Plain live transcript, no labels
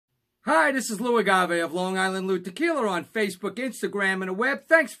Hi, this is Lou Agave of Long Island Lou Tequila on Facebook, Instagram, and the web.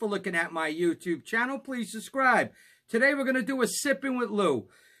 Thanks for looking at my YouTube channel. Please subscribe. Today we're going to do a sipping with Lou.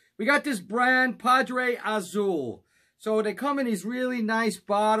 We got this brand, Padre Azul. So they come in these really nice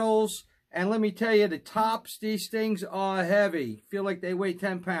bottles. And let me tell you, the tops, these things are heavy. Feel like they weigh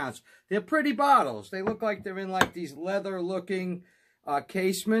 10 pounds. They're pretty bottles. They look like they're in like these leather-looking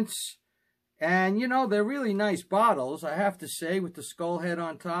casements. And, you know, they're really nice bottles, I have to say, with the skull head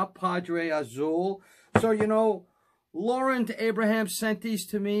on top, Padre Azul. So, you know, Laurent Abraham sent these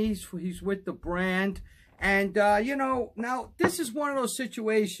to me. He's with the brand. And, you know, now, this is one of those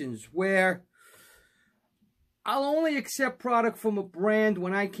situations where I'll only accept product from a brand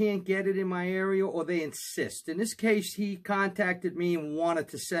when I can't get it in my area or they insist. In this case, he contacted me and wanted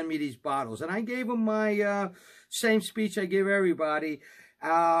to send me these bottles. And I gave him my same speech I give everybody.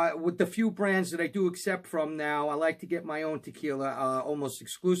 With the few brands that I do accept from now, I like to get my own tequila almost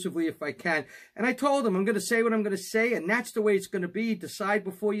exclusively if I can. And I told him, I'm going to say what I'm going to say, and that's the way it's going to be. Decide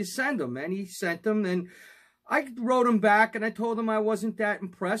before you send them. And he sent them, and I wrote him back, and I told him I wasn't that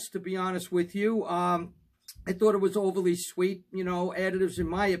impressed, to be honest with you. I thought it was overly sweet, you know, additives in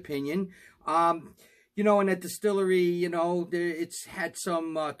my opinion. You know, in that distillery, you know, it's had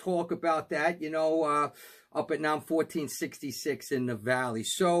some talk about that, you know, up at now 1466 in the valley.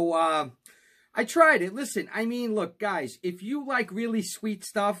 So I tried it. Listen, I mean, look, guys, if you like really sweet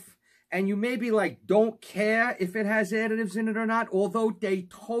stuff and you maybe like don't care if it has additives in it or not, although they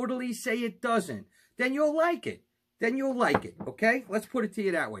totally say it doesn't, then you'll like it. Then you'll like it, okay? Let's put it to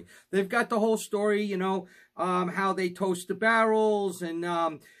you that way. They've got the whole story, you know, how they toast the barrels and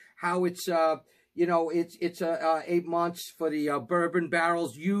how it's... you know, it's 8 months for the bourbon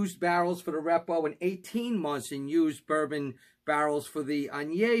barrels, used barrels for the repo, and 18 months in used bourbon barrels for the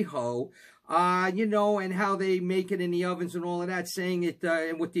añejo. You know, and how they make it in the ovens and all of that, saying it,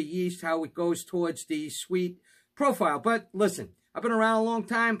 and with the yeast, how it goes towards the sweet profile. But listen, I've been around a long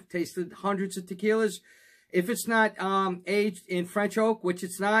time, tasted hundreds of tequilas. If it's not aged in French oak, which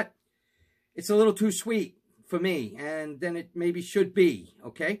it's not, it's a little too sweet for me, and then it maybe should be,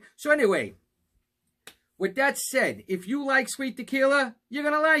 okay? So anyway, with that said, if you like sweet tequila, you're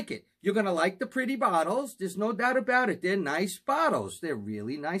going to like it. You're going to like the pretty bottles. There's no doubt about it. They're nice bottles. They're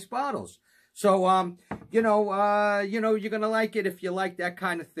really nice bottles. So, you know, you're going to like it if you like that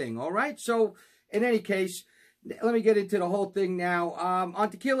kind of thing, all right? So, in any case, let me get into the whole thing now. On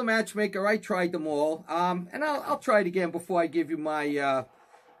Tequila Matchmaker, I tried them all, and I'll try it again before I give you my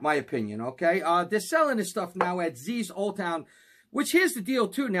my opinion, okay? They're selling this stuff now at Z's Old Town, which here's the deal,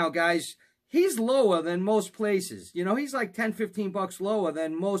 too, now, guys. He's lower than most places. You know, he's like 10, 15 bucks lower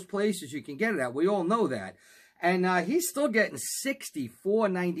than most places you can get it at. We all know that. And he's still getting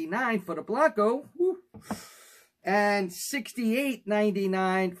 $64.99 for the Blanco. Woo. And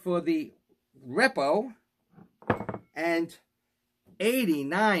 $68.99 for the Repo. And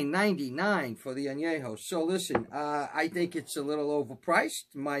 $89.99 for the Añejo. So listen, I think it's a little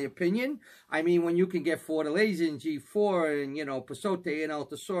overpriced, in my opinion. I mean, when you can get Fortaleza and G4 and, you know, Pasote and El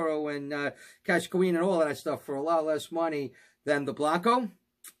Tesoro and Cascaween and all of that stuff for a lot less money than the Blanco,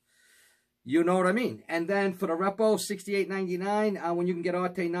 you know what I mean. And then for the Repo, $68.99, when you can get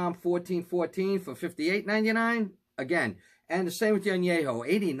Arte Nam 1414 for $58.99, again. And the same with the Añejo,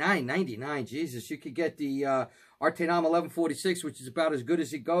 $89.99. Jesus, you could get the Arte Nam 1146, which is about as good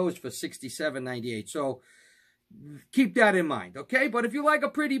as it goes, for $67.98. So keep that in mind, okay? But if you like a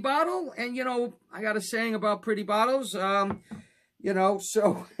pretty bottle, and, you know, I got a saying about pretty bottles, you know,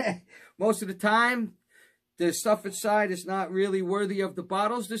 so most of the time, the stuff inside is not really worthy of the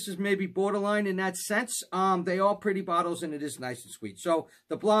bottles. This is maybe borderline in that sense. They are pretty bottles, and it is nice and sweet. So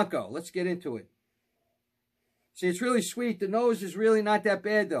the Blanco, let's get into it. See, it's really sweet. The nose is really not that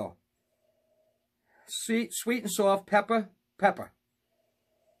bad, though. Sweet and soft, pepper.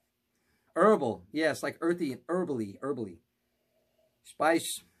 Herbal, yes, like earthy and herbally.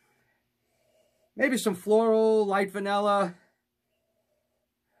 Spice. Maybe some floral, light vanilla.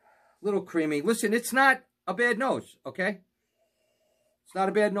 Little creamy. Listen, it's not a bad nose, okay? It's not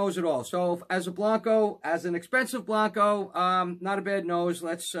a bad nose at all. So, as a Blanco, as an expensive Blanco, not a bad nose.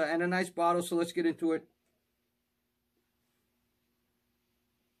 Let's and a nice bottle, so let's get into it.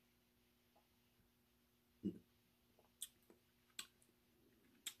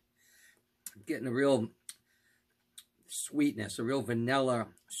 Getting a real sweetness, a real vanilla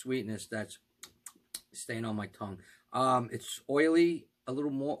sweetness that's staying on my tongue. It's oily, a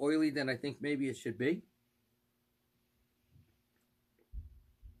little more oily than I think maybe it should be.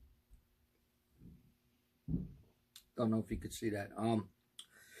 Don't know if you could see that.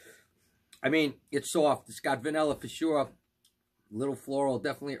 I mean, it's soft. It's got vanilla for sure. little floral,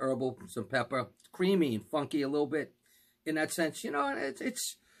 definitely herbal, some pepper. It's creamy and funky a little bit in that sense. You know,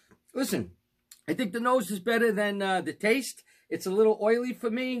 listen, I think the nose is better than the taste. It's a little oily for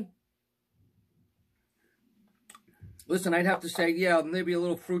me. Listen, I'd have to say, yeah, maybe a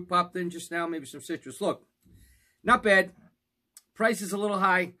little fruit popped in just now, maybe some citrus. Look, not bad. Price is a little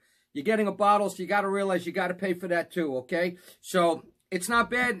high. You're getting a bottle, so you got to realize you got to pay for that too, okay? So it's not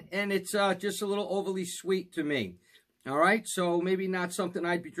bad, and it's just a little overly sweet to me. All right, so maybe not something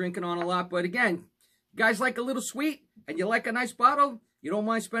I'd be drinking on a lot. But again, you guys like a little sweet, and you like a nice bottle, you don't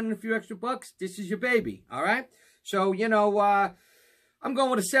mind spending a few extra bucks, this is your baby, all right? So, you know, I'm going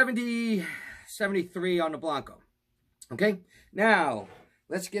with a 70, 73 on the Blanco. Okay, now,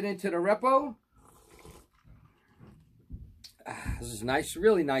 let's get into the Repo. This is nice,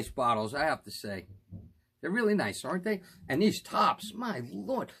 really nice bottles, I have to say. They're really nice, aren't they? And these tops, my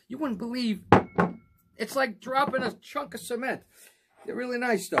Lord, you wouldn't believe, it's like dropping a chunk of cement. They're really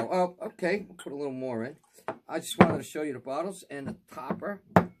nice, though. Oh, okay, I'll put a little more in. I just wanted to show you the bottles and the topper.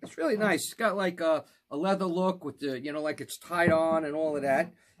 It's really nice. It's got like a leather look with the, you know, like it's tied on and all of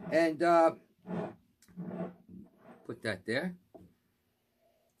that. And, put that there.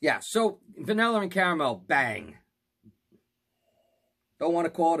 Yeah, so vanilla and caramel, bang. Don't want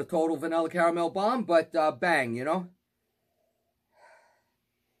to call it a total vanilla caramel bomb, but bang, you know.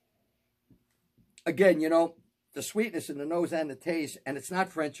 Again, you know, the sweetness in the nose and the taste, and it's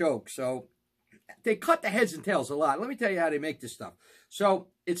not French oak, so they cut the heads and tails a lot. Let me tell you how they make this stuff. So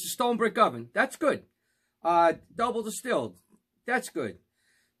it's a stone brick oven. That's good. Double distilled. That's good.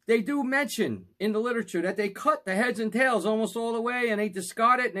 They do mention in the literature that they cut the heads and tails almost all the way, and they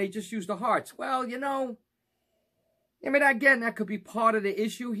discard it, and they just use the hearts. Well, you know, I mean, again, that could be part of the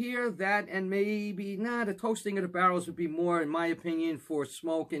issue here. That and maybe, the toasting of the barrels would be more, in my opinion, for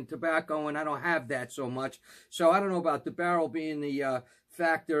smoke and tobacco, and I don't have that so much. So I don't know about the barrel being the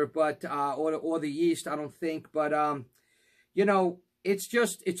factor, but or the yeast, I don't think. But, you know, it's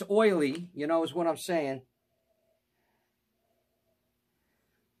oily, you know, is what I'm saying.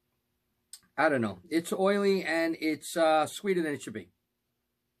 I don't know. It's oily, and it's sweeter than it should be.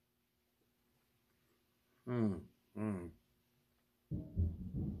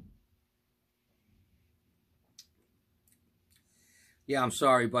 Yeah, I'm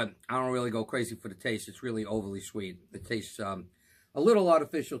sorry, but I don't really go crazy for the taste. It's really overly sweet. It tastes a little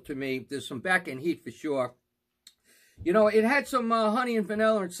artificial to me. There's some back-end heat for sure. You know, it had some honey and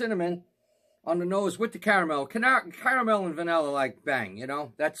vanilla and cinnamon on the nose with the caramel. Caramel and vanilla, like, bang, you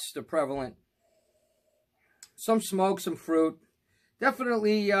know? That's the prevalent. Some smoke, some fruit.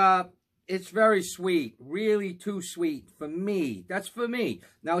 Definitely, it's very sweet. Really too sweet for me. That's for me.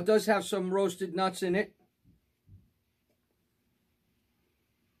 Now, it does have some roasted nuts in it.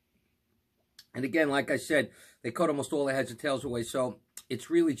 And again, like I said, they cut almost all the heads and tails away. So it's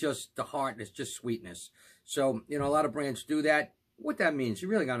really just the heart. It's just sweetness. So, you know, a lot of brands do that. What that means, you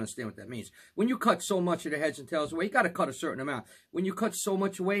really got to understand what that means. When you cut so much of the heads and tails away, you got to cut a certain amount. When you cut so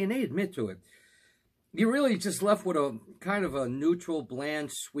much away, and they admit to it, you're really just left with a kind of a neutral,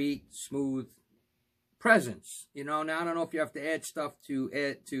 bland, sweet, smooth presence. You know, now I don't know if you have to add stuff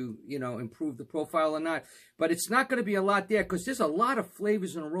to, you know, improve the profile or not. But it's not going to be a lot there because there's a lot of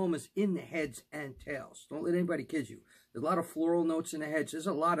flavors and aromas in the heads and tails. Don't let anybody kid you. There's a lot of floral notes in the heads. There's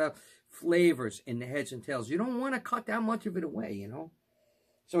a lot of flavors in the heads and tails. You don't want to cut that much of it away, you know.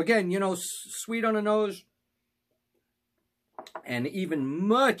 So again, you know, sweet on the nose and even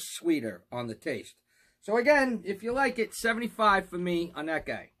much sweeter on the taste. So again, if you like it, 75 for me on that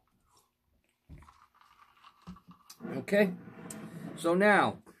guy. Okay, so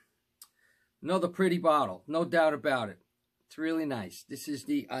now, another pretty bottle, no doubt about it. It's really nice. This is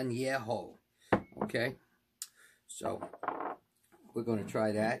the Añejo, okay? So, we're going to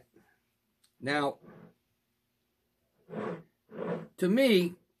try that. Now, to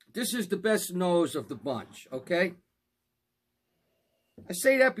me, this is the best nose of the bunch, okay? I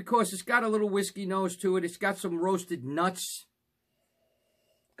say that because it's got a little whiskey nose to it. It's got some roasted nuts.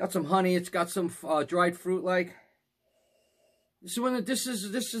 Got some honey. It's got some dried fruit like. This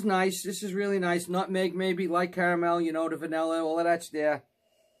is nice. This is really nice. Nutmeg, maybe, light caramel, you know, the vanilla, all of that's there.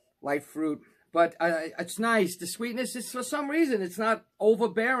 Light fruit. But it's nice. The sweetness is, for some reason, it's not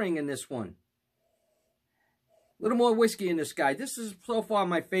overbearing in this one. A little more whiskey in this guy. This is so far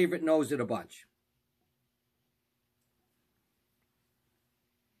my favorite nose of the bunch.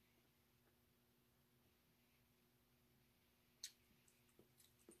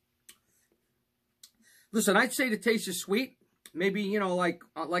 Listen, I'd say the taste is sweet. Maybe, you know, like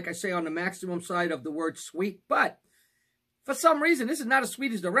I say, on the maximum side of the word sweet. But for some reason, this is not as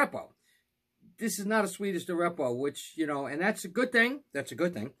sweet as the Repo. this is not as sweet as the Repo, which, you know, and that's a good thing. That's a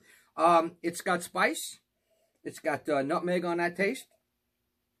good thing. It's got spice. It's got nutmeg on that taste.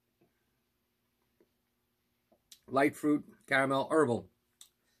 Light fruit, caramel, herbal.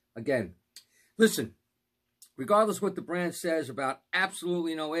 Again, listen, regardless what the brand says about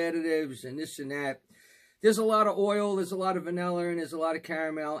absolutely no additives and this and that, there's a lot of oil, there's a lot of vanilla, and there's a lot of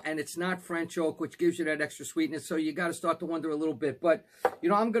caramel, and it's not French oak, which gives you that extra sweetness, so you got to start to wonder a little bit. But, you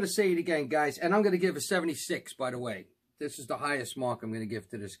know, I'm going to say it again, guys, and I'm going to give a 76, by the way. This is the highest mark I'm going to give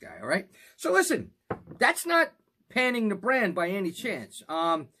to this guy, all right? So, listen, that's not panning the brand by any chance.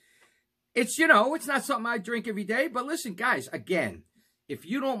 It's, you know, it's not something I drink every day, but listen, guys, again, if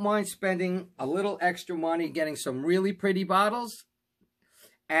you don't mind spending a little extra money getting some really pretty bottles,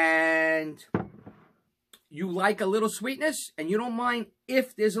 and you like a little sweetness, and you don't mind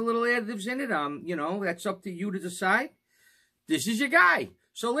if there's a little additives in it, you know, that's up to you to decide. This is your guy.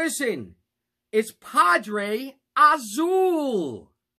 So listen, it's Padre Azul.